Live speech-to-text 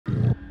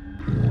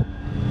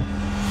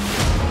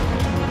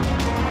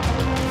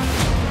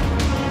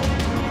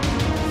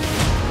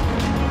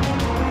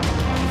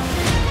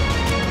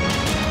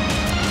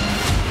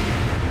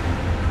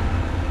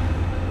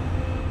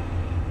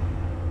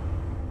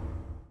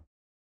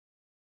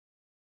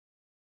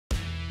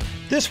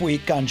This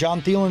week on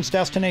Jon Thelen's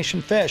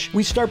Destination Fish,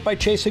 we start by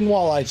chasing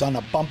walleyes on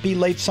a bumpy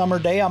late summer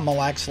day on Mille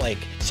Lacs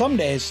Lake. Some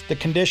days, the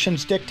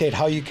conditions dictate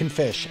how you can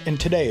fish, and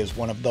today is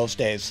one of those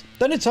days.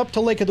 Then it's up to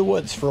Lake of the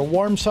Woods for a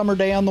warm summer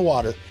day on the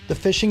water. The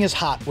fishing is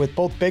hot, with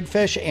both big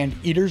fish and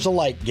eaters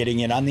alike getting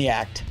in on the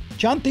act.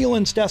 Jon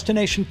Thelen's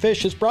Destination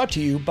Fish is brought to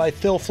you by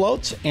Thill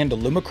Floats and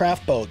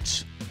Alumacraft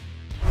Boats.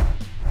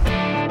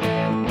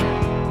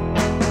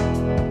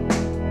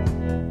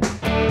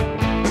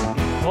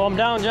 Pull them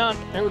down, John.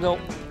 There we go.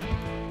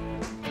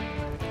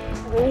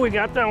 Oh, we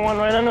got that one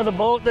right under the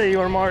boat that you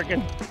were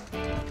marking. I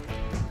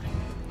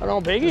don't know how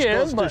big he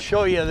is, but to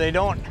show you they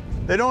don't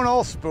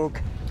all spook.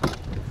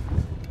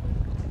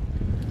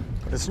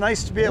 But it's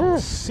nice to be able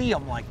to see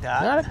them like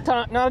that.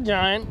 Not a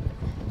giant.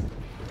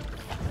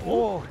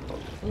 Oh,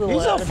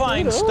 he's a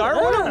fine start.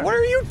 Yeah. What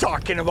are you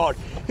talking about?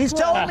 He's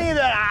telling me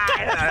that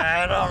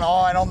I don't know.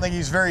 I don't think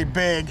he's very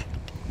big.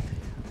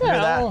 Look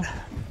at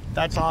that.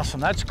 That's awesome.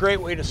 That's a great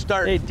way to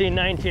start. 18,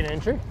 19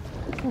 incher.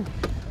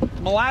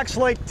 Mille Lacs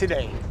Lake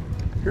today.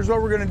 Here's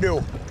what we're gonna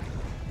do.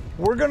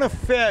 We're gonna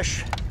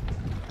fish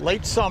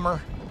late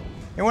summer.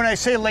 And when I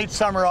say late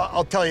summer,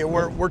 I'll tell you,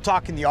 we're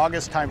talking the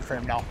August time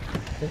frame now.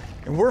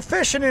 And we're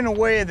fishing in a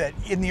way that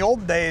in the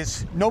old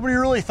days, nobody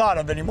really thought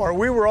of anymore.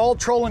 We were all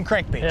trolling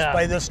crankbaits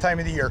by this time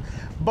of the year.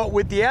 But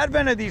with the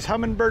advent of these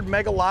Humminbird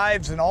Mega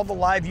Lives and all the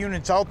live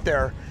units out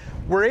there,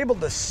 we're able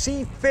to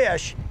see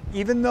fish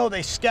even though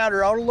they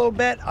scatter out a little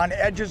bit on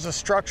edges of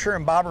structure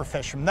and bobber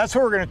fish. And that's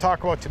what we're gonna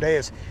talk about today,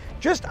 is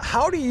just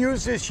how to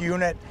use this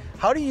unit,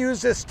 how to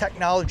use this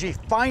technology,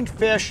 find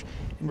fish,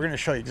 and we're gonna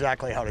show you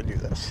exactly how to do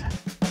this.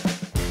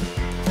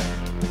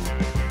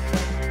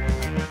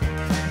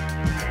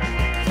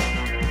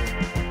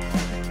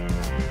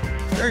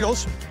 There he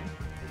goes.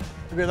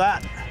 Look at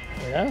that.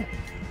 Yeah.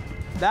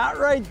 That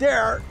right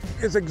there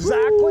is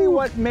exactly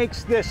what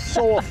makes this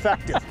so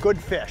effective. Good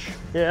fish.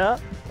 Yeah.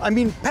 I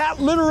mean,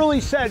 Pat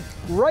literally said,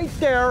 right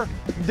there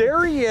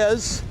he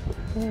is.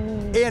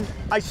 And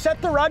I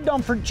set the rod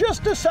down for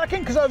just a second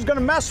because I was gonna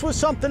mess with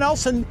something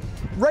else, and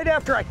right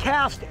after I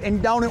cast,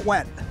 and down it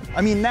went.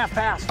 I mean, that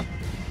fast.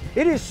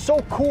 It is so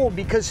cool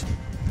because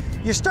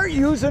you start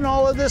using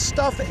all of this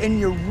stuff and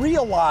you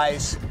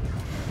realize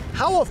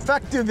how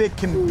effective it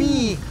can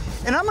be.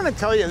 And I'm gonna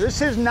tell you,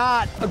 this is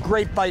not a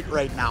great bite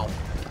right now.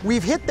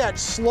 We've hit that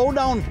slow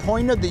down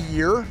point of the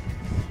year.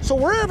 So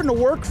we're having to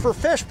work for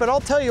fish, but I'll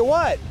tell you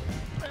what.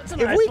 That's a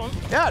nice one.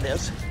 Yeah, it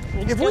is.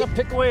 You just gotta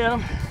pick away at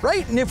them.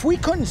 Right, and if we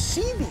couldn't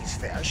see these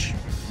fish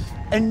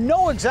and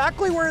know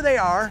exactly where they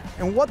are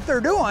and what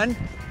they're doing,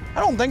 I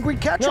don't think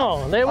we'd catch them.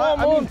 No, they won't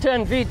move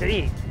 10 feet to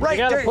eat. Right,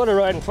 you gotta put it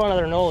right in front of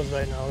their nose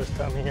right now this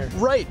time of year.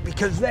 Right,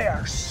 because they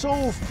are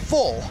so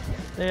full.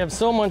 They have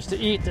so much to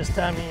eat this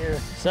time of year.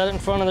 Set it in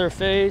front of their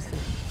face.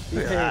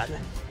 Look at that.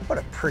 What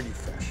a pretty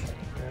fish.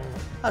 Yeah.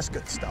 That's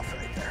good stuff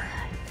right there.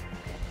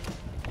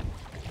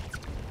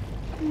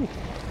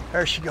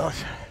 There she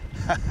goes.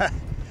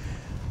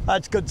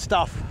 That's good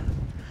stuff.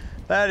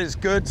 That is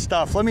good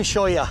stuff. Let me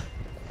show you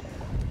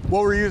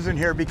what we're using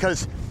here,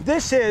 because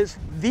this is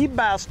the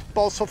best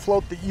balsa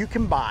float that you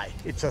can buy.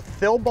 It's a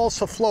Thill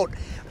balsa float,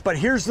 but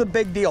here's the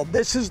big deal.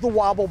 This is the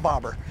wobble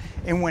bobber.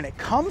 And when it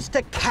comes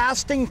to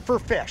casting for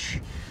fish,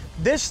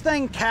 this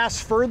thing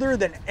casts further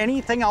than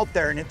anything out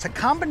there, and it's a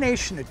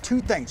combination of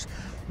two things.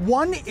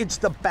 One, it's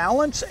the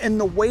balance and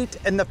the weight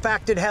and the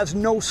fact it has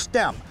no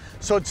stem.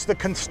 So it's the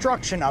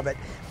construction of it,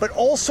 but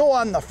also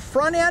on the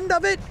front end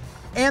of it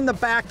and the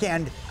back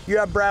end, you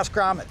have brass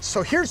grommets.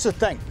 So here's the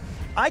thing.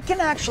 I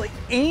can actually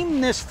aim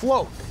this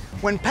float.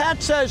 When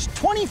Pat says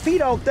 20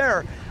 feet out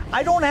there,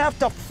 I don't have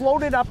to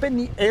float it up in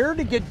the air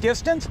to get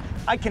distance.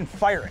 I can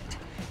fire it,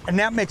 and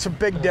that makes a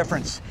big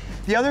difference.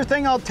 The other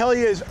thing I'll tell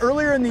you is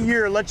earlier in the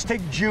year, let's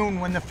take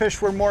June when the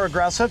fish were more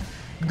aggressive,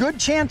 good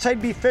chance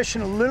I'd be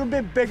fishing a little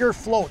bit bigger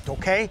float,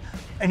 okay?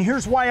 And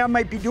here's why I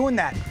might be doing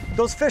that.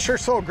 Those fish are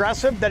so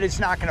aggressive that it's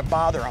not gonna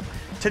bother them.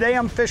 Today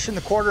I'm fishing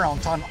the 1/4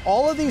 ounce. On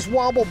all of these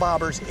wobble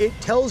bobbers, it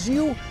tells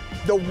you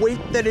the weight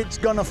that it's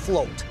gonna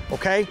float,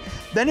 okay?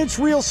 Then it's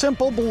real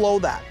simple below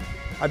that.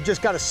 I've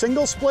just got a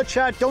single split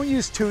shot. Don't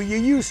use two. You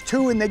use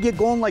two and they get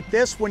going like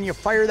this when you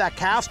fire that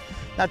cast.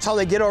 That's how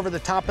they get over the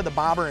top of the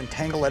bobber and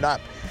tangle it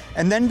up.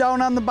 And then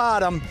down on the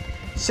bottom,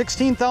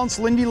 16th ounce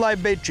Lindy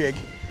live bait jig.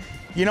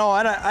 You know,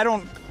 I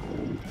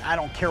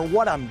don't care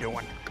what I'm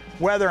doing.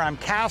 Whether I'm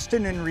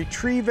casting and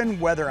retrieving,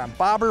 whether I'm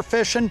bobber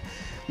fishing,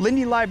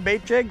 Lindy live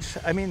bait jigs,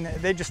 I mean,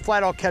 they just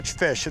flat out catch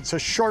fish. It's a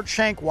short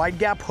shank, wide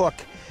gap hook,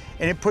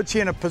 and it puts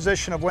you in a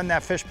position of when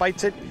that fish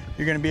bites it,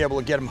 you're gonna be able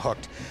to get them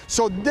hooked.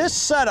 So this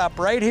setup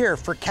right here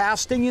for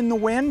casting in the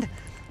wind,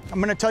 I'm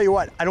gonna tell you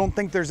what, I don't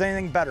think there's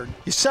anything better.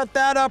 You set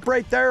that up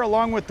right there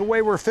along with the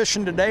way we're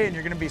fishing today, and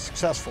you're gonna be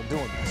successful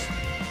doing this.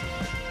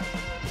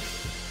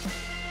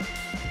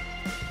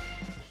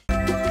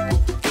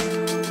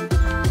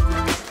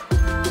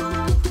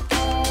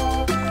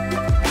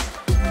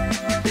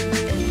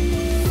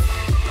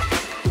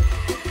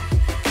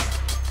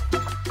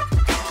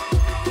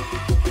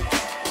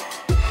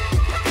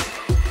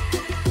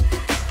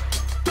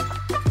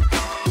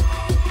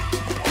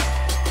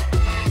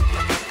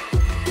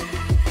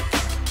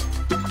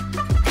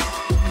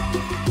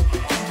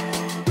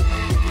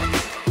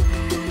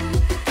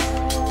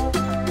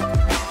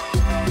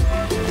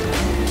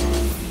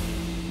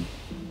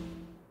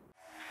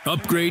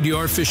 Upgrade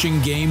your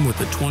fishing game with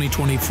the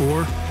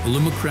 2024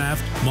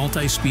 Alumacraft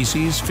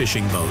Multi-Species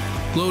Fishing Boat.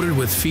 Loaded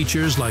with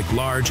features like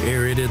large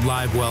aerated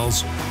live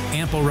wells,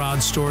 ample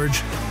rod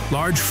storage,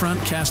 large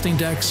front casting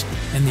decks,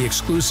 and the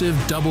exclusive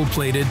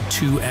double-plated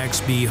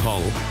 2XB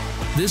hull.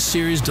 This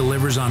series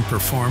delivers on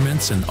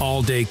performance and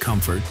all-day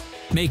comfort,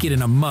 making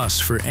it a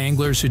must for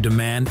anglers who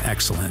demand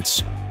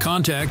excellence.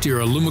 Contact your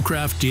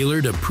Alumacraft dealer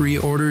to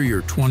pre-order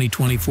your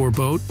 2024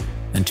 boat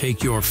and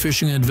take your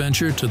fishing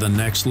adventure to the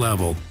next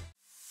level.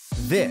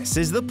 This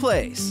is the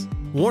place.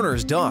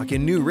 Warner's Dock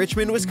in New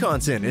Richmond,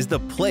 Wisconsin is the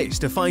place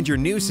to find your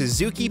new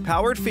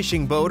Suzuki-powered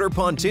fishing boat or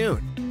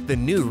pontoon. The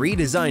new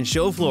redesigned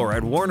show floor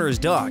at Warner's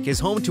Dock is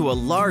home to a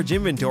large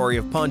inventory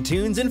of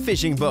pontoons and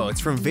fishing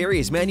boats from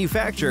various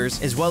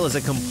manufacturers, as well as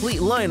a complete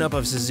lineup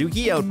of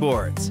Suzuki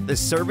outboards. The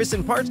service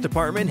and parts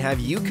department have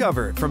you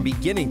covered from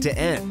beginning to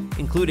end,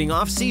 including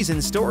off-season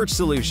storage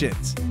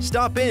solutions.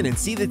 Stop in and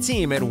see the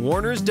team at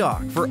Warner's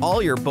Dock for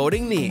all your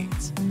boating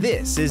needs.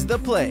 This is the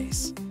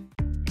place.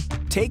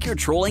 Take your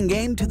trolling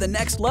game to the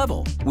next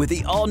level with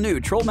the all-new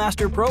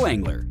TrollMaster Pro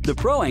Angler. The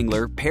Pro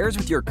Angler pairs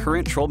with your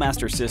current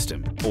TrollMaster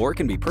system or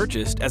can be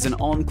purchased as an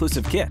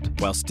all-inclusive kit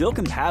while still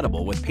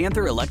compatible with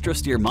Panther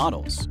Electrosteer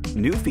models.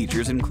 New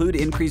features include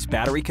increased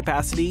battery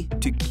capacity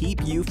to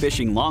keep you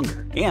fishing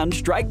longer and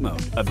Strike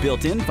Mode, a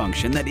built-in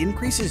function that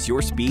increases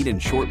your speed in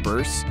short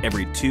bursts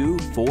every 2,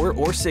 4,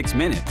 or 6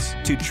 minutes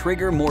to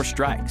trigger more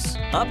strikes.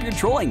 Up your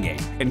trolling game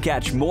and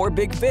catch more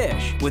big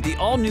fish with the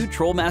all-new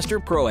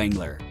TrollMaster Pro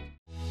Angler.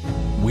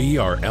 We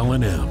are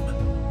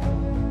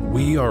L&M.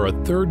 We are a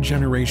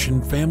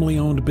third-generation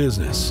family-owned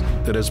business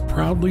that has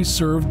proudly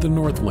served the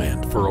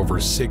Northland for over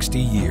 60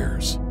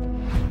 years.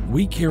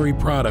 We carry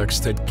products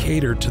that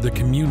cater to the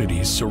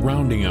communities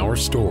surrounding our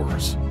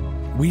stores.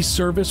 We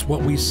service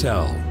what we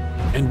sell,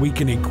 and we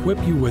can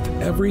equip you with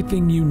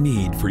everything you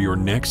need for your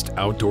next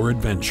outdoor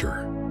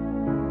adventure.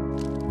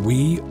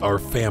 We are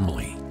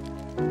family.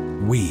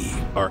 We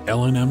are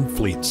L&M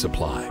Fleet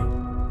Supply.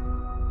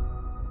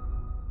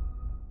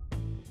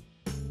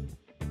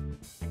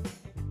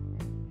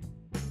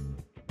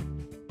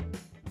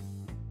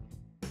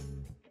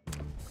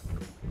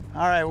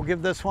 All right, we'll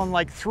give this one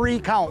like 3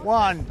 count.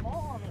 1,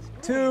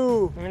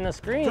 2, I mean, the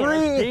screen 3.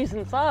 is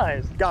decent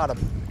size. Got him.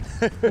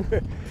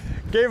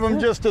 Gave him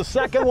just a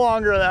second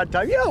longer that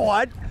time. You know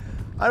what?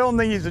 I don't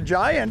think he's a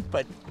giant,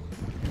 but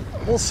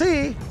we'll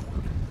see.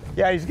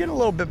 Yeah, he's getting a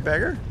little bit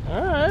bigger.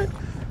 All right.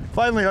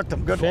 Finally hooked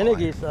him. Good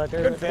Finicky walleye.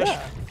 sucker. Good fish.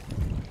 Yeah.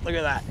 Look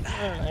at that.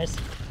 Oh, nice.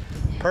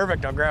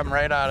 Perfect, I'll grab him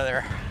right out of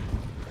there.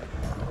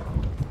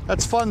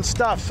 That's fun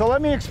stuff. So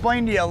let me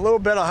explain to you a little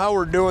bit of how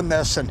we're doing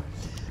this, and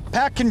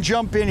Pat can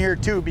jump in here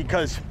too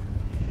because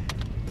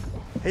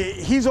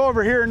he's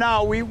over here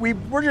now.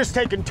 We're just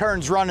taking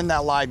turns running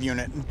that live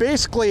unit. And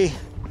basically,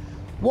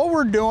 what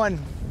we're doing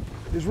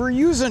is we're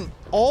using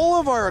all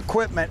of our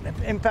equipment.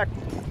 In fact,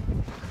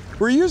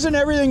 we're using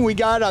everything we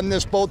got on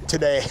this boat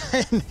today.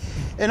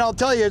 And I'll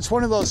tell you, it's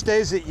one of those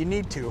days that you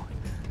need to.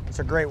 It's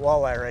a great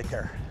walleye right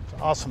there. It's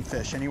an awesome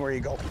fish anywhere you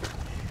go.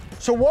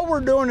 So what we're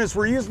doing is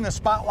we're using the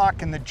spot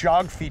lock and the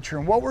jog feature.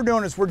 And what we're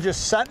doing is we're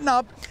just setting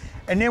up,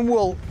 and then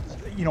we'll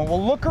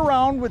look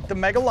around with the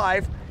Mega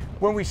Live.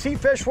 When we see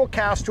fish, we'll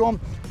cast to them.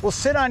 We'll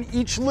sit on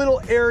each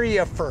little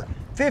area for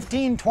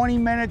 15, 20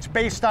 minutes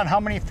based on how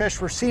many fish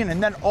we're seeing.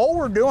 And then all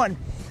we're doing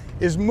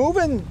is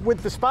moving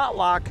with the spot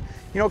lock,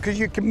 because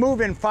you can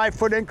move in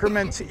 5-foot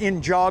increments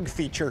in jog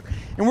feature.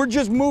 And we're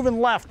just moving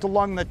left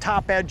along the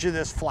top edge of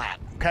this flat,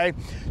 okay?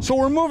 So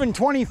we're moving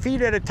 20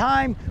 feet at a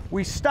time.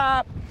 We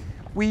stop,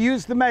 we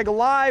use the Mega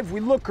Live, we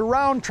look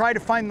around, try to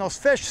find those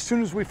fish. As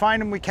soon as we find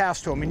them, we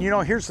cast to them. And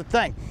here's the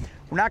thing.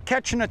 We're not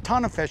catching a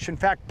ton of fish. In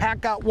fact,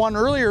 Pat got one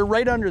earlier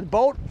right under the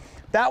boat.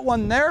 That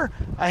one there,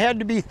 I had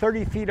to be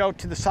 30 feet out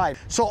to the side.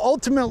 So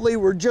ultimately,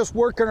 we're just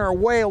working our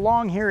way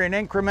along here in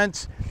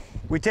increments.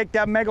 We take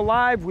that Mega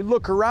Live, we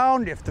look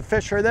around. If the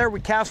fish are there,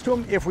 we cast to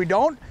them. If we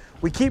don't,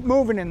 we keep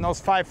moving in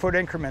those 5-foot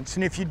increments.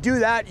 And if you do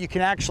that, you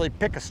can actually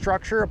pick a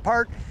structure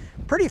apart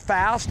pretty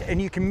fast, and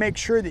you can make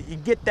sure that you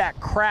get that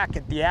crack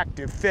at the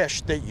active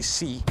fish that you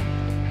see.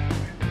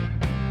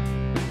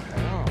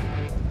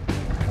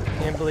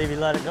 Can't believe he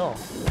let it go.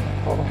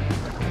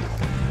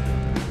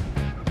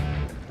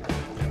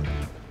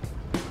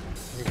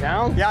 Is he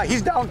down? Yeah,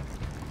 he's down.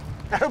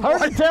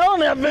 Hard to tell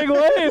in that big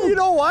wave. You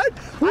know what?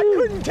 I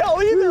couldn't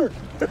tell either.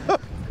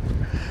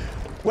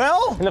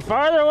 Well, and the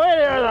farther away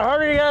there, the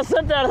harder you gotta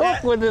set that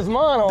hook with this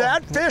mono.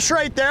 That fish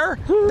right there,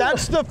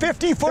 that's the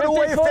 50-foot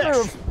away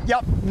fish.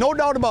 Yep, no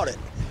doubt about it.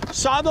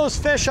 Saw those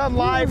fish on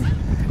live.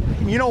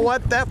 You know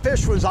what? That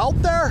fish was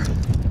out there.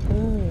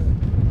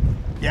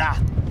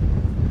 Yeah.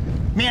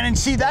 Man, and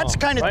see, that's the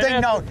kind of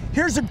thing. Now,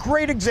 here's a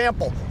great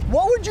example.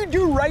 What would you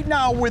do right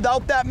now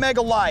without that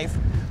Mega Live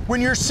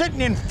when you're sitting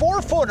in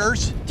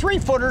 4-footers,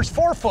 3-footers,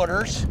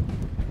 4-footers,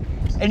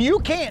 and you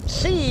can't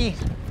see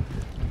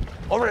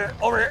over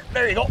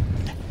there you go.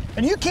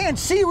 And you can't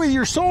see with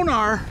your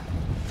sonar,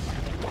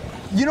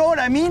 you know what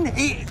I mean?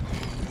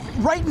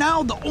 Right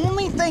now, the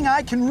only thing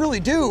I can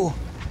really do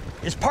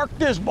is park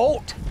this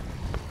boat.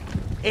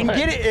 and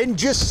get it and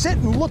just sit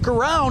and look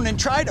around and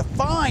try to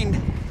find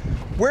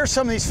where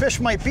some of these fish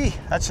might be.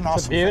 That's an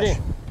awesome beauty.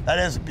 fish. That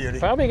is a beauty.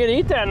 Probably could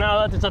eat that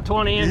now that it's a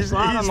 20-inch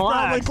slot on the He's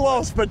probably line.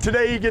 close, but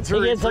today he gets to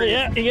retrieve.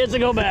 Yeah, he gets to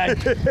go back.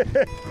 There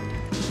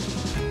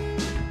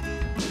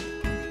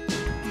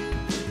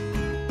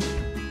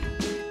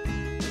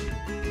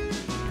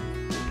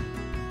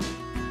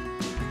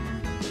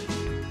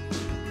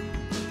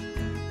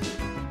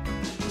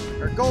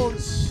it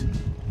goes.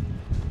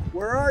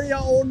 Where are you?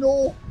 Oh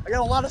no, I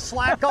got a lot of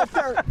slack out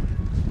there.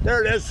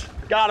 There it is,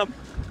 got him.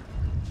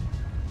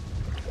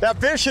 That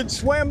fish had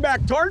swam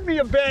back toward me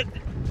a bit.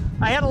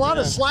 I had a lot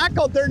of slack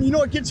out there, and you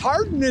know, it gets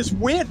hard in this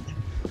wind.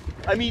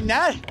 I mean,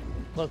 that's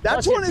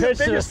one of the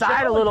biggest to the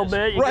side a little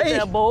bit. You right? get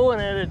that bowl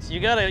in it, you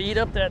gotta eat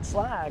up that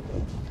slack.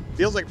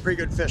 Feels like a pretty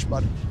good fish,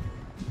 bud.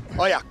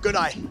 Oh yeah, good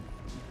eye.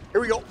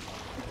 Here we go.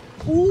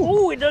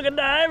 Ooh, we took a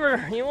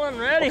diver. You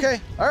wasn't ready. Okay,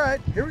 all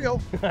right, here we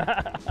go.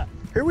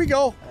 Here we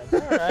go.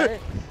 That's all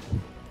right.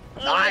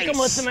 Nice. I like 'em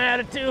with some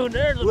attitude.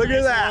 There's a Look at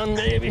nice that. one,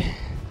 baby.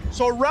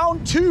 So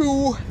round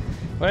 2.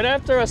 Right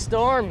after a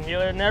storm, you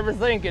would never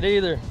think it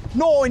either.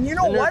 No, and you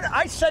know what?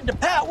 I said to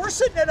Pat, we're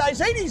sitting at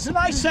Isaides, and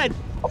I said,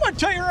 I'm gonna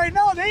tell you right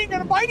now, they ain't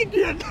gonna bite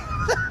again.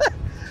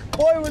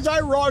 Boy, was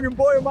I wrong, and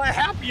boy, am I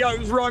happy I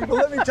was wrong. But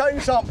let me tell you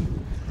something.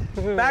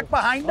 Back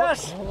behind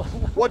us,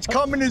 what's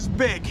coming is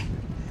big,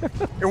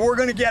 and we're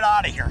gonna get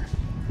out of here.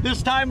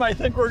 This time, I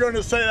think we're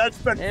gonna say that's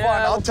been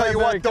fun. I'll tell you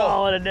what, though.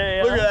 Call it a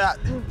day, Look at that.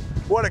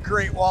 What a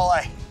great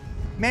walleye.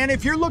 Man,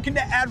 if you're looking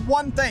to add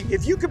one thing,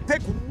 if you could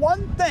pick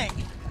one thing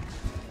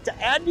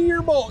to add to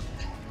your boat,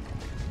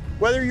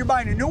 whether you're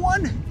buying a new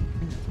one,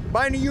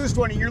 buying a used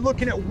one, and you're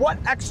looking at what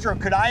extra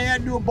could I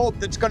add to a boat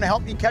that's gonna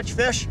help me catch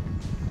fish,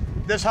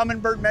 this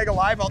Humminbird Mega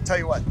Live, I'll tell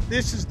you what,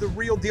 this is the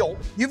real deal.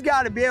 You've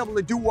gotta be able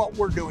to do what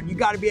we're doing. You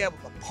gotta be able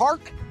to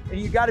park, and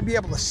you gotta be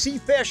able to see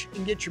fish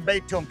and get your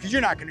bait to them, because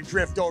you're not gonna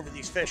drift over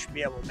these fish and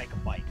be able to make a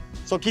bite.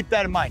 So keep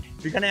that in mind.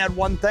 If you're gonna add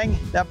one thing,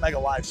 that Mega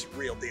Live's the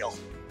real deal.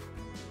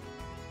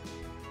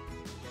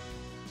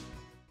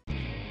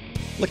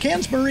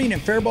 LeCans Marine in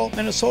Faribault,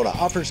 Minnesota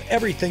offers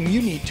everything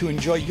you need to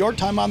enjoy your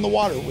time on the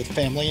water with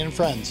family and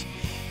friends.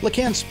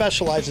 LeCans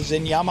specializes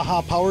in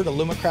Yamaha-powered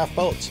Alumacraft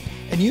boats,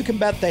 and you can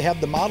bet they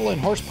have the model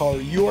and horsepower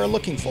you are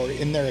looking for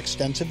in their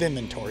extensive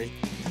inventory.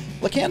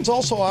 LeCans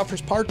also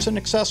offers parts and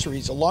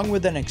accessories along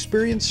with an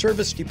experienced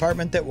service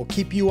department that will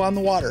keep you on the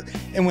water,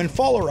 and when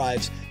fall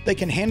arrives, they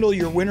can handle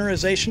your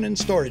winterization and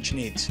storage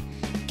needs.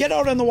 Get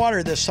out on the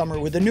water this summer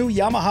with a new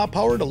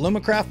Yamaha-powered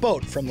Alumacraft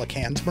boat from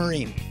LeCans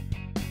Marine.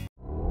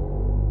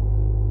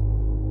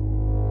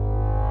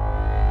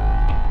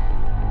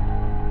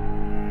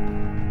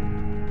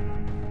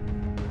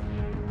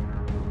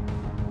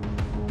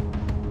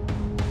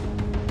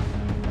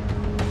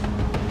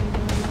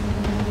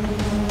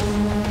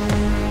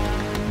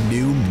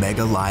 New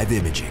Mega Live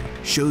imaging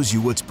shows you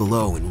what's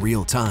below in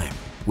real time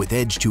with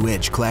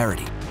edge-to-edge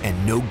clarity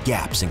and no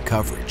gaps in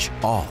coverage,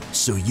 all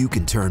so you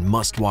can turn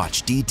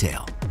must-watch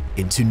detail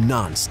into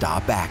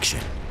non-stop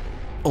action.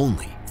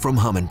 Only from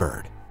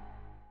Humminbird.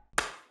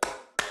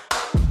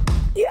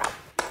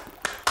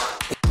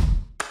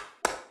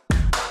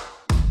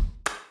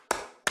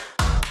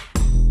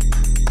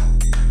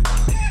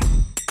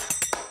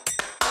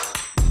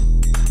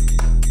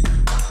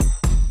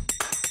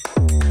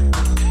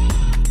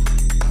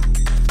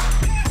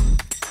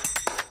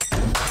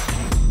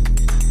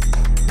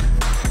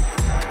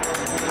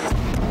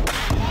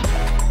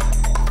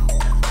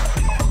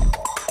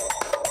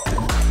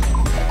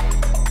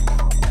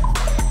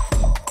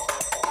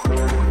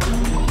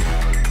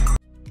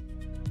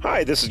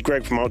 Hi, this is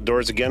Greg from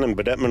Outdoors Again in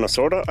Baudette,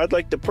 Minnesota. I'd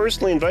like to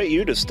personally invite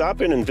you to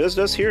stop in and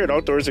visit us here at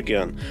Outdoors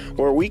Again,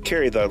 where we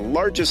carry the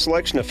largest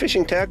selection of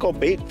fishing tackle,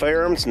 bait,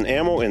 firearms, and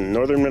ammo in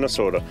northern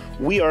Minnesota.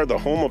 We are the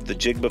home of the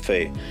Jig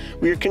Buffet.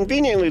 We are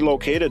conveniently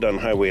located on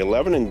Highway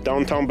 11 in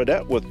downtown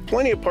Baudette with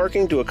plenty of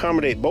parking to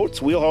accommodate boats,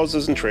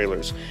 wheelhouses, and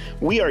trailers.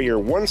 We are your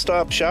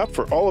one-stop shop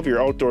for all of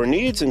your outdoor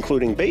needs,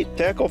 including bait,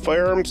 tackle,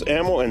 firearms,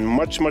 ammo, and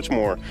much, much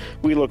more.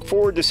 We look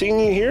forward to seeing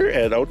you here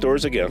at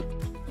Outdoors Again.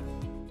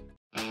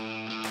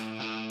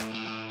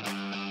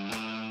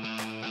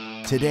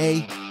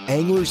 Today,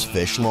 anglers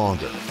fish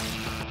longer.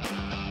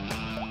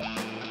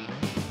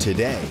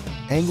 Today,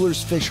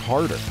 anglers fish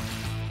harder.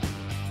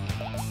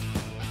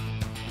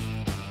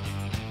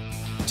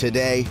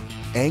 Today,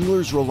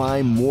 anglers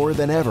rely more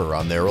than ever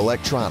on their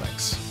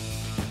electronics.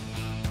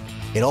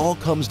 It all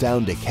comes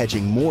down to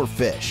catching more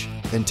fish,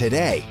 and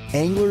today,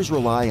 anglers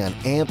rely on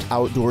Amped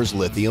Outdoors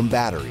lithium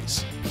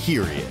batteries,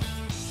 period.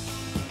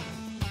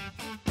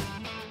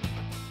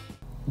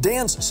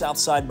 Dan's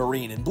Southside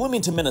Marine in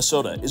Bloomington,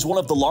 Minnesota is one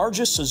of the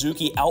largest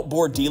Suzuki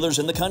outboard dealers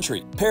in the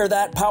country. Pair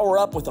that power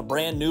up with a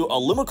brand new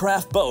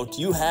Alumacraft boat,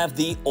 you have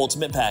the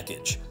ultimate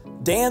package.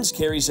 Dan's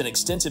carries an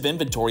extensive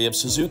inventory of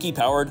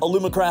Suzuki-powered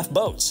Alumacraft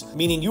boats,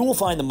 meaning you will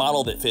find the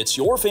model that fits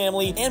your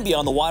family and be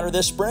on the water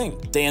this spring.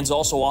 Dan's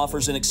also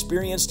offers an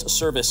experienced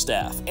service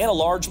staff and a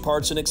large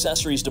parts and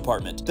accessories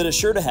department that is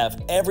sure to have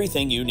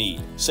everything you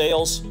need.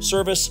 Sales,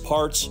 service,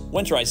 parts,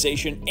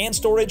 winterization, and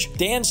storage,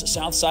 Dan's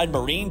Southside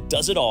Marine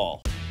does it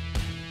all.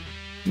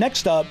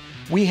 Next up,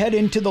 we head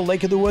into the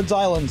Lake of the Woods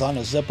Islands on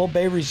a Zippel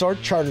Bay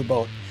Resort charter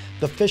boat.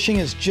 The fishing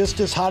is just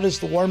as hot as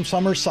the warm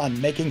summer sun,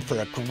 making for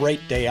a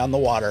great day on the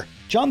water.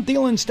 Jon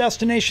Thelen's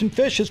Destination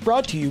Fish is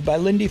brought to you by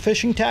Lindy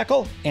Fishing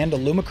Tackle and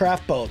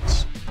Alumacraft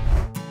Boats.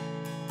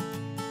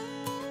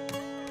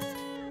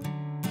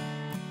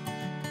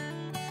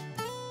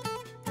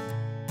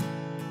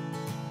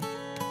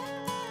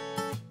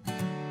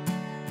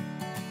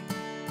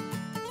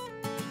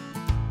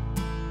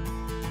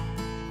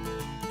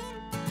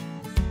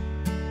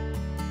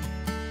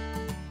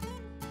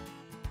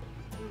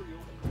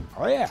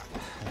 Oh yeah.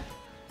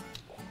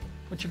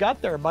 What you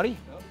got there, buddy?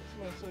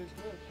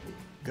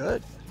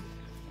 Good.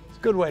 It's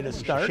a good way to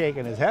start.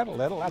 Shaking his head a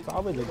little, that's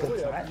always a good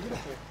sign.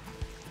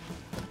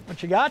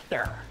 What you got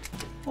there?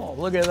 Oh,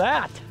 look at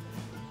that.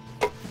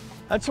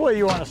 That's the way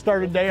you want to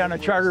start a day on a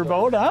charter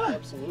boat, huh?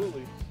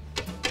 Absolutely.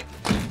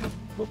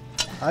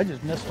 I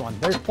just missed one.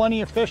 There's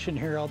plenty of fish in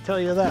here, I'll tell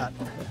you that.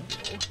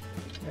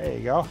 There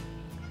you go.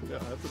 Yeah,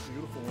 that's a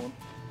beautiful one.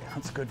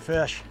 That's a good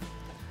fish.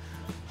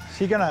 Is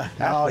he gonna?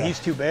 No, he's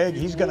too big.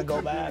 He's gonna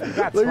go back.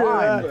 That's Look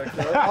fine. at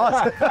that.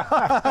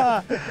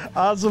 Awesome.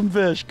 Awesome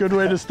fish. Good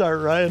way to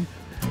start, Ryan.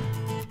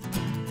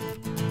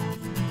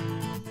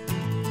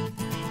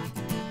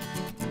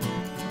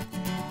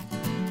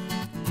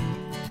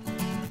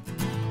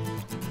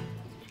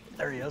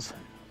 There he is.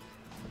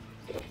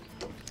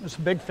 It's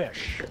a big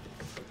fish.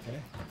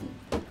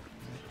 Okay.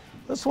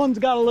 This one's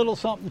got a little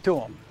something to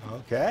him.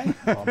 Okay,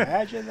 well,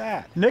 imagine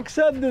that. Nick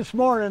said this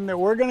morning that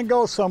we're gonna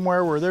go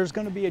somewhere where there's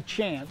gonna be a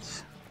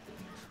chance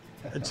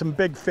at some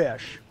big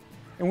fish.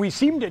 And we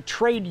seem to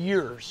trade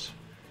years.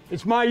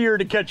 It's my year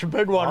to catch a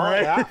big one,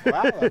 right? Yeah.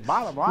 Well, the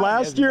bottom line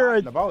Last year,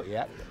 in the boat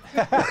yet.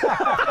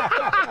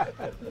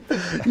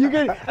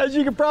 As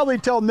you can probably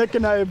tell, Nick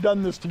and I have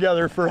done this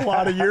together for a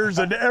lot of years,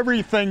 and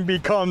everything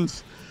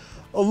becomes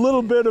a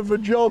little bit of a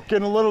joke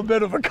and a little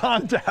bit of a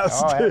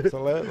contest. Oh,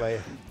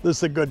 absolutely. This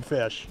is a good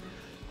fish.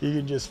 You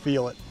can just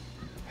feel it.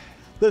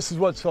 This is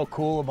what's so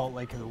cool about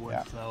Lake of the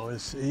Woods, though,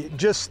 is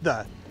just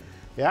the...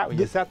 Yeah, when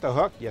you set the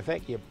hook, you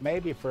think you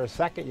maybe for a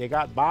second you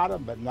got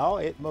bottom, but no,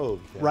 it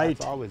moved. And right.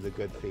 That's always a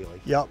good feeling.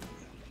 Yep,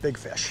 big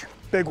fish,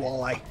 big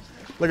walleye.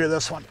 Look at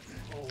this one.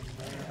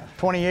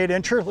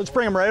 28-incher. Let's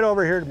bring him right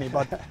over here to me,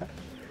 bud.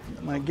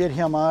 I'm gonna get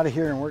him out of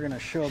here and we're gonna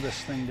show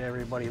this thing to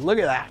everybody. Look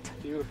at that.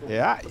 Beautiful.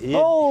 Yeah.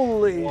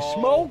 Holy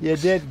smokes. You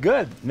did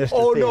good, Mr.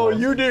 Oh, no,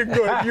 Thielen. you did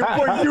good. You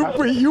put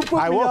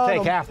I me will on take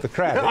him. half the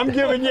credit. I'm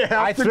giving you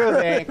half the credit. I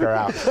threw the anchor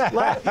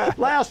out.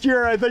 Last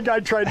year, I think I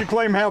tried to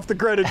claim half the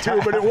credit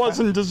too, but it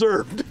wasn't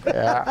deserved.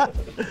 Yeah.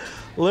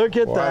 Look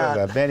at One that.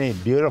 of the many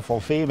beautiful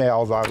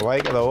females on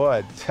Lake of the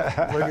Woods.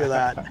 Look at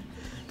that.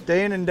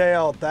 Day in and day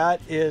out, that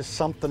is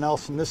something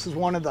else. And this is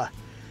one of the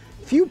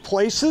few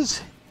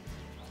places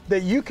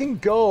that you can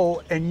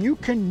go and you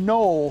can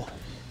know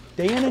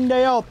day in and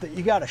day out that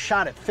you got a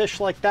shot at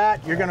fish like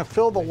that. You're gonna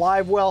fill the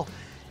live well.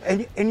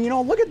 And you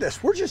know, look at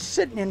this. We're just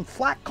sitting in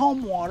flat,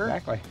 calm water.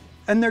 Exactly.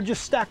 And they're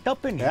just stacked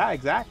up in here. Yeah,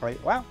 exactly.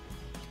 Well,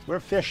 we're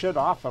fishing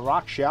off a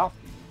rock shelf.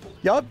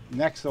 Yep.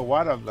 Next to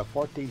one of the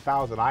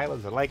 14,000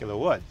 islands in Lake of the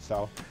Woods.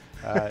 So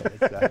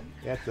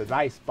it's a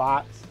nice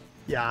spot.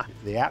 Yeah.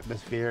 The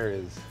atmosphere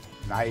is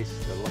nice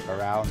to look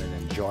around and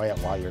enjoy it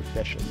while you're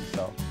fishing.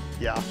 So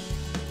yeah.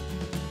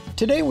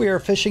 Today we are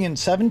fishing in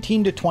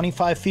 17 to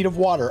 25 feet of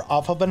water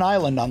off of an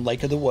island on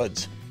Lake of the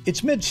Woods.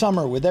 It's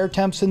midsummer with air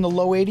temps in the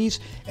low 80s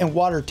and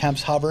water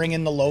temps hovering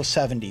in the low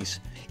 70s.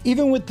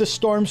 Even with the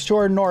storms to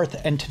our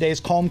north and today's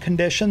calm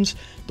conditions,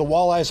 the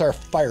walleyes are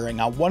firing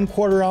on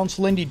 1/4 ounce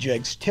Lindy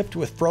jigs tipped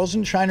with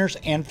frozen shiners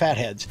and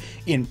fatheads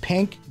in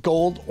pink,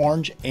 gold,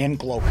 orange, and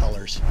glow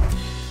colors.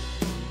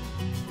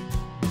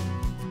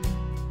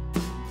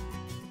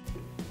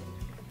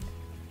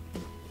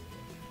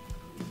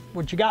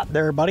 What you got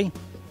there, buddy?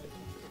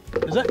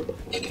 Is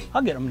it?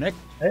 I'll get him, Nick.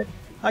 Hey.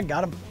 I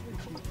got him.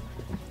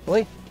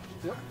 Really?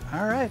 Yep.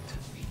 All right.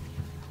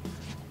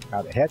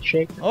 got a head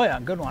shake. Oh yeah,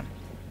 good one.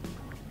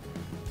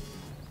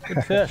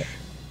 Good fish.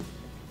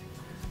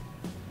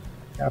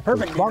 Got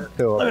Perfect. Look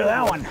Look at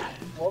that one.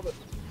 Love it.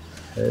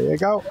 There you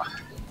go.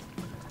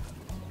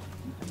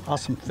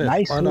 Awesome fish.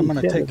 Nice. Bart, I'm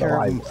going to take care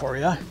of him alive. for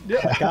you.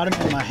 Yeah. Got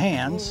him in my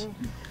hands.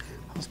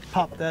 Let's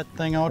pop that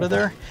thing out of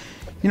there.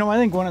 You know, I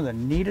think one of the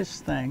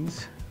neatest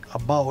things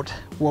about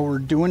what we're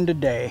doing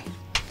today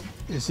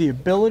is the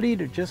ability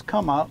to just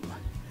come up,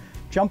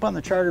 jump on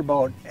the charter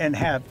boat, and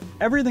have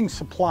everything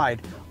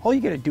supplied. All you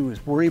got to do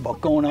is worry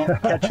about going out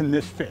and catching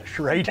this fish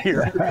right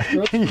here.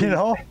 You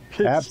know?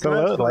 It's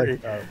Absolutely.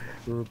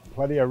 stress-free.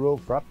 Plenty of room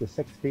for up to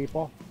 6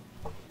 people.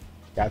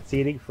 Got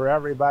seating for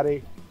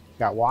everybody.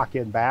 Got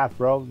walk-in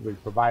bathrooms. We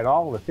provide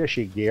all the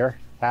fishing gear,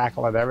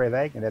 tackle and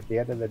everything. And at the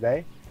end of the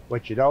day,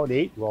 what you don't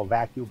eat, we'll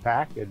vacuum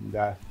pack and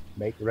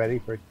make it ready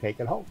for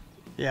taking home.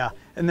 Yeah,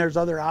 and there's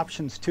other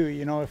options too.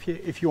 You know,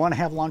 if you want to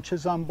have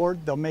lunches on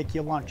board, they'll make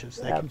you lunches.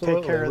 They can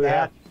take care of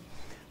that.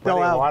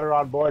 They'll have water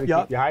on board to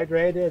Yep. keep you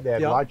hydrated,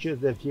 and Yep.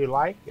 lunches if you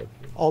like.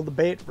 All the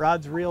bait,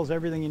 rods, reels,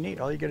 everything you need.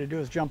 All you got to do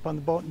is jump on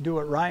the boat and do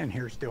what Ryan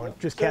here's doing.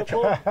 Just catch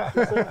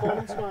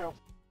it.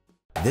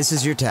 This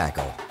is your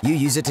tackle. You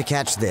use it to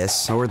catch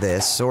this, or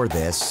this, or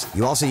this.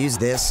 You also use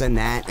this and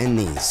that and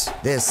these.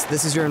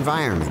 This is your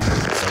environment.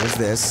 So is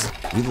this.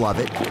 You love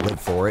it, live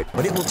for it,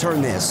 but it will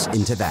turn this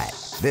into that.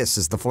 This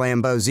is the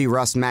Flambeau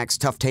Z-Rust Max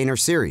Tough Tainer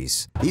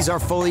series. These are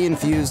fully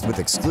infused with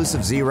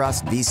exclusive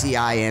Z-Rust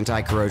VCI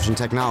anti-corrosion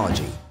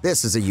technology.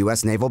 This is a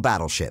U.S. naval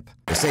battleship.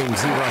 The same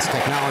Z-Rust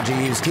technology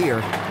used here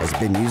has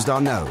been used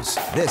on those.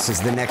 This is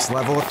the next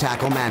level of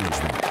tackle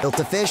management. Built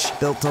to fish,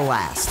 built to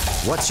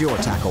last. What's your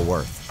tackle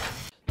worth?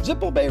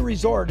 Zippel Bay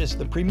Resort is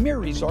the premier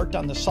resort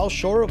on the south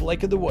shore of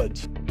Lake of the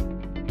Woods.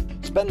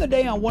 Spend the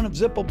day on one of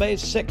Zippel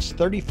Bay's 6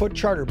 30-foot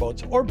charter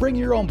boats, or bring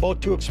your own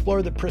boat to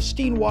explore the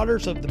pristine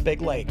waters of the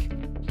Big Lake.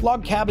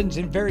 Log cabins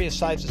in various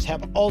sizes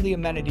have all the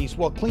amenities,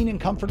 while clean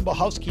and comfortable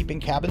housekeeping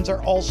cabins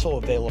are also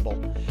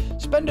available.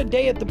 Spend a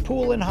day at the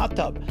pool and hot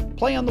tub,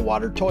 play on the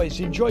water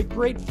toys, enjoy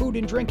great food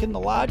and drink in the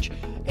lodge,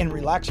 and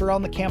relax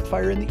around the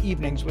campfire in the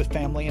evenings with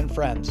family and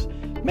friends.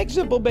 Make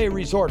Zippel Bay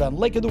Resort on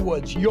Lake of the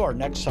Woods your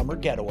next summer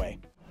getaway.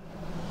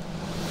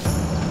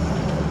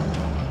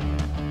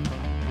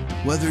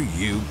 Whether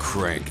you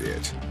crank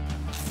it,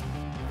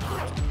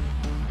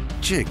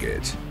 jig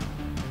it,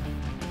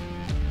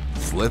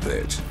 flip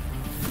it,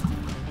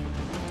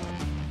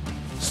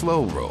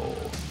 slow roll,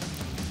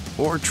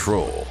 or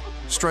troll,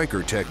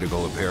 Striker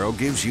Technical Apparel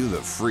gives you the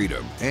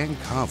freedom and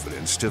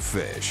confidence to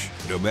fish,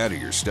 no matter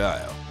your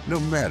style, no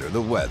matter the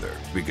weather,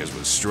 because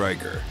with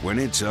Striker, when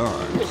it's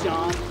on,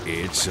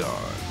 it's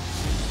on.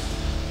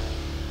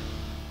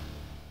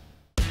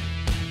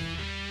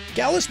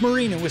 Gallus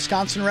Marine in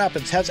Wisconsin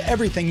Rapids has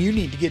everything you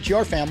need to get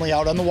your family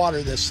out on the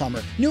water this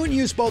summer. New and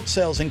used boat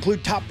sales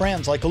include top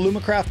brands like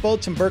Alumacraft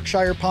boats and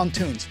Berkshire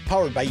pontoons,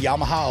 powered by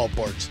Yamaha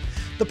outboards.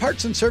 The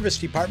parts and service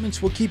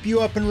departments will keep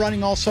you up and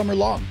running all summer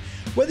long.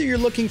 Whether you're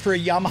looking for a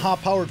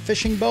Yamaha-powered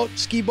fishing boat,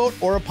 ski boat,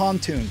 or a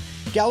pontoon,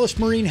 Gallus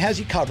Marine has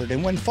you covered,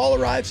 and when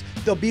fall arrives,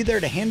 they'll be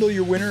there to handle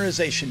your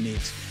winterization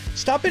needs.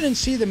 Stop in and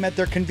see them at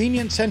their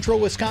convenient central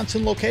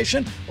Wisconsin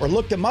location, or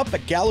look them up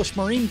at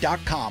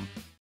gallusmarine.com.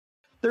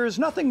 There is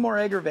nothing more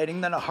aggravating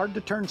than a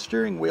hard-to-turn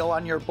steering wheel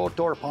on your boat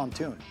or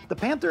pontoon. The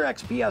Panther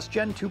XPS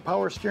Gen 2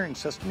 power steering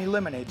system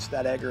eliminates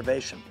that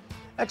aggravation.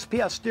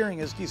 XPS steering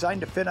is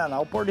designed to fit on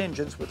outboard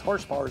engines with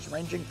horsepowers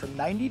ranging from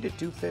 90 to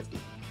 250.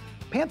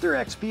 Panther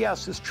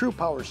XPS is true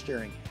power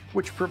steering,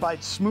 which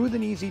provides smooth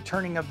and easy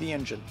turning of the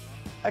engine.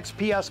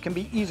 XPS can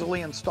be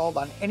easily installed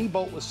on any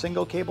boat with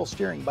single cable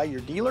steering by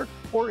your dealer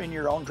or in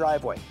your own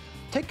driveway.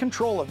 Take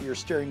control of your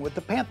steering with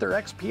the Panther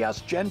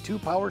XPS Gen 2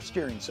 power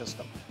steering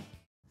system.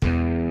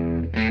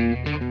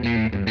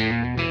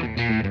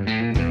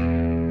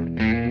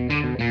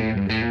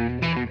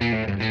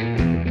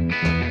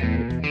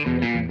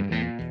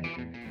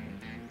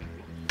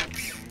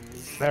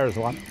 There's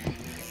one.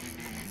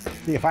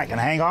 See if I can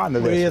hang on to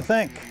this. What do you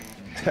think?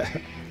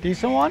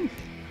 Decent one?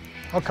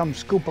 I'll come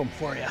scoop them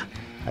for you.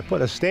 I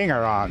put a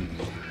stinger on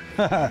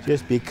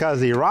just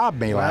because he robbed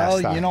me last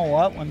time. Well, you know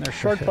what? When they're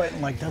short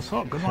biting like this,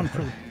 oh, good one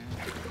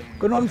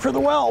for the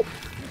whelp.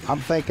 I'm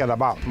thinking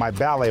about my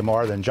belly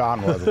more than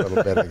John was a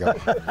little bit ago.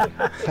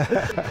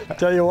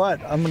 Tell you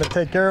what, I'm going to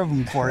take care of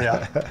him for you.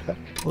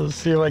 Let's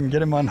see if I can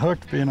get him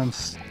unhooked, being I'm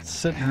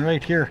sitting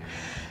right here.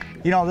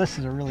 You know, this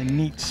is a really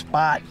neat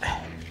spot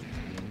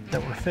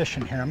that we're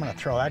fishing here. I'm going to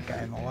throw that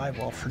guy in the live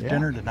well for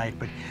dinner tonight,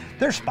 but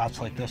there's spots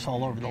like this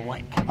all over the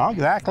lake. Oh,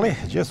 exactly.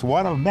 Just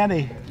one of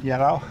many, you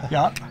know.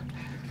 Yeah.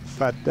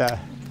 But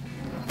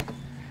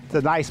it's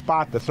a nice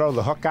spot to throw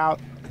the hook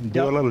out and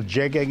do a little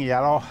jigging, you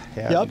know.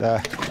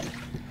 And,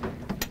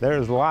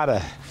 there's a lot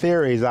of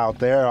theories out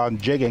there on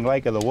jigging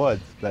Lake of the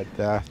Woods, but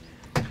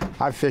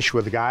I've fished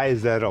with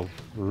guys that'll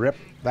rip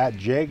that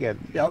jig, and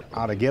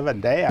on a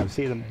given day, I've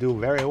seen them do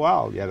very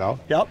well, you know.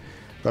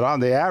 But on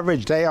the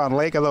average day on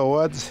Lake of the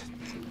Woods,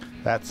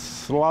 that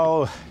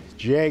slow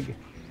jig,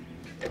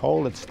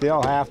 hold it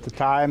still half the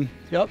time,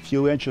 a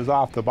few inches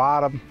off the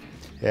bottom,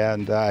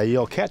 and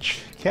you'll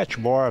catch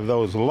more of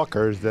those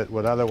lookers that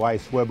would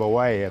otherwise swim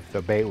away if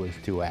the bait was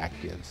too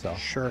active. So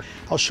sure.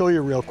 I'll show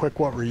you real quick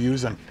what we're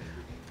using.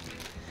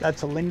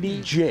 That's a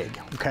Lindy jig,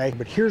 okay?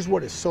 But here's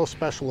what is so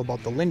special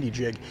about the Lindy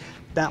jig.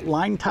 That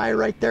line tie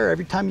right there,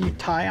 every time you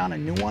tie on a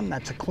new one,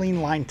 that's a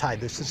clean line tie.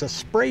 This is a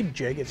sprayed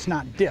jig, it's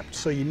not dipped,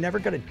 so you never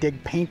gotta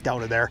dig paint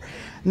out of there.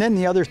 And then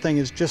the other thing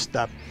is just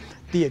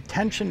the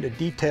attention to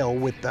detail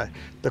with the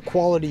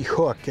quality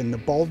hook and the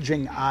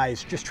bulging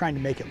eyes, just trying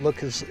to make it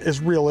look as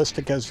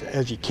realistic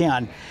as you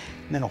can.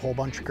 And then a whole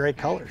bunch of great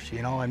colors,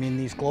 you know, I mean,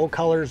 these glow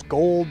colors,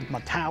 gold,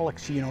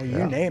 metallics, you know,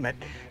 you name it.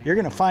 You're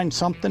gonna find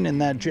something in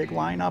that jig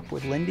lineup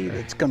with Lindy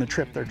that's gonna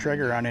trip their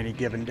trigger on any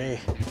given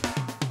day.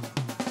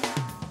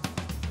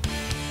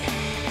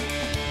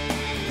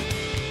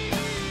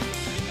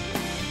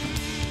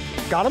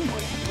 Got him?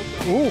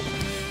 Ooh.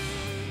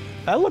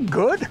 That looked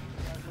good.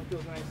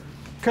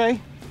 Okay.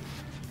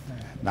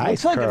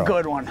 Nice. Looks like a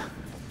good one.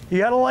 You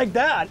gotta like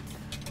that.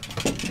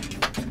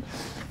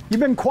 You've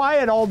been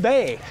quiet all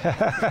day.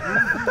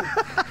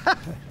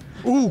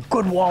 Ooh,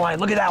 good walleye.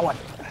 Look at that one.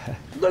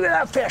 Look at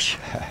that fish.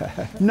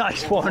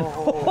 Nice one.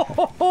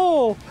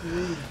 Oh,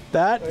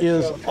 that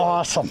is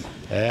awesome.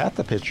 Yeah, that's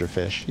a picture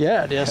fish.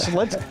 Yeah, it is. So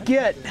let's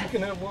get,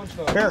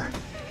 here.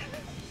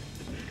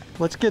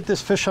 Let's get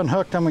this fish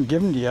unhooked. I'm gonna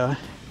give him to you.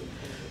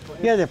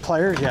 Yeah, the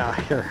pliers, yeah,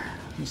 here.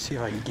 Let me see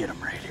if I can get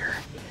him right here.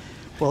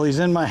 Well, he's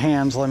in my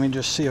hands. Let me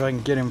just see if I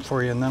can get him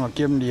for you, and then I'll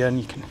give him to you, and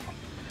you can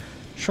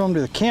show him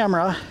to the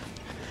camera.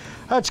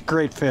 That's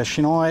great fish.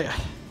 You know, I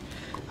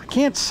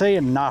can't say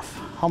enough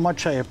how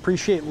much I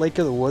appreciate Lake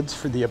of the Woods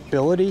for the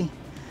ability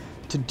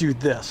to do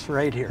this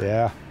right here.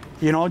 Yeah.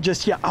 You know,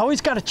 just, I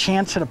always got a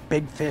chance at a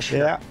big fish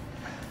here. Yeah.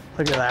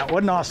 Look at that.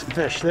 What an awesome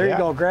fish. There you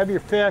go. Grab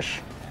your fish.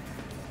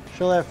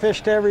 Show that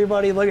fish to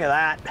everybody. Look at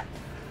that.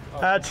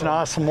 That's an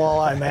awesome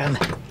walleye, man.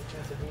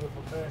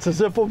 It's a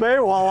Zippel Bay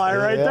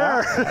walleye right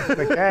there. That's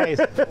the case.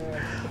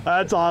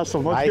 That's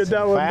awesome. Let's get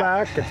that one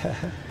back.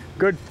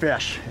 Good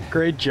fish.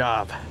 Great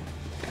job.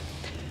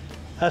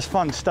 That's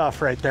fun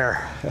stuff right there.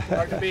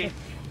 Hard to beat.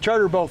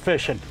 Charter boat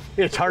fishing.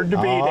 It's hard to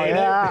beat, ain't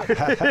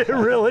it? It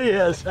really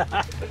is.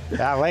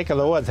 Yeah, Lake of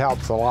the Woods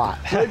helps a lot.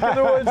 Lake of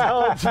the Woods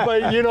helps,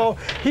 but you know,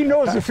 he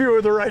knows a few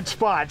of the right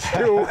spots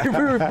too.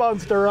 We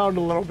bounced around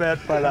a little bit,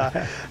 but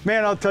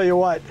man, I'll tell you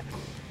what,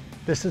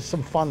 this is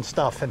some fun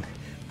stuff. And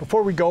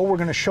before we go, we're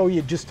gonna show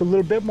you just a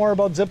little bit more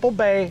about Zippel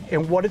Bay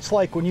and what it's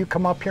like when you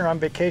come up here on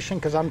vacation,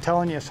 because I'm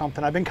telling you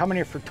something, I've been coming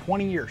here for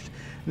 20 years.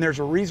 And there's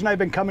a reason I've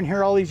been coming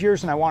here all these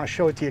years, and I wanna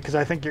show it to you because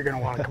I think you're gonna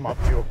wanna come up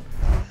too.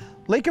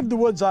 Lake of the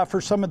Woods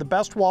offers some of the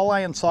best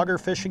walleye and sauger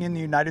fishing in the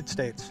United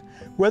States.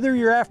 Whether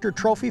you're after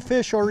trophy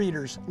fish or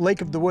eaters,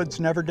 Lake of the Woods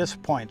never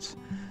disappoints.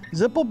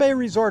 Zippel Bay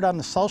Resort on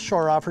the South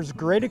Shore offers a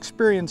great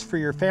experience for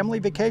your family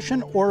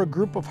vacation or a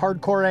group of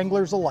hardcore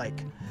anglers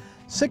alike.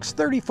 6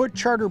 30-foot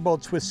charter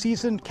boats with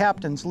seasoned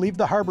captains leave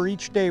the harbor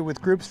each day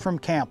with groups from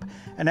camp.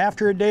 And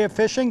after a day of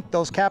fishing,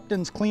 those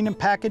captains clean and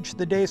package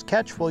the day's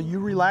catch while you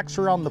relax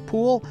around the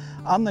pool,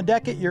 on the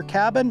deck at your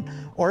cabin,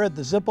 or at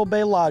the Zippel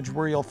Bay Lodge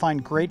where you'll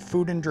find great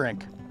food and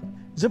drink.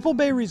 Zippel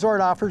Bay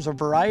Resort offers a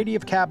variety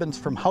of cabins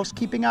from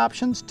housekeeping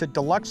options to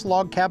deluxe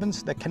log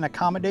cabins that can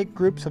accommodate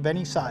groups of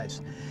any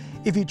size.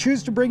 If you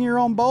choose to bring your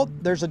own boat,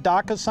 there's a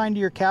dock assigned to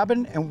your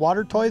cabin, and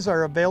water toys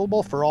are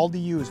available for all to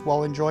use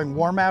while enjoying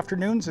warm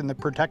afternoons in the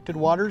protected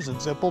waters of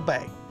Zippel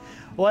Bay.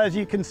 Well, as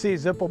you can see,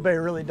 Zippel Bay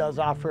really does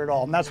offer it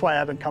all, and that's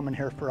why I've been coming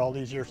here for all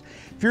these years.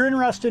 If you're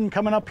interested in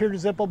coming up here to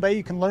Zippel Bay,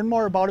 you can learn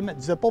more about them at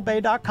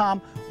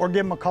zippelbay.com or give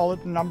them a call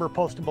at the number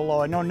posted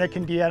below. I know Nick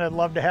and Deanna would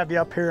love to have you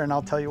up here, and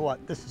I'll tell you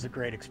what, this is a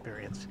great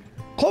experience.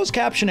 Closed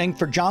captioning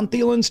for Jon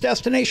Thelen's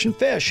Destination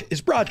Fish is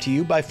brought to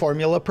you by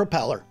Formula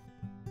Propeller.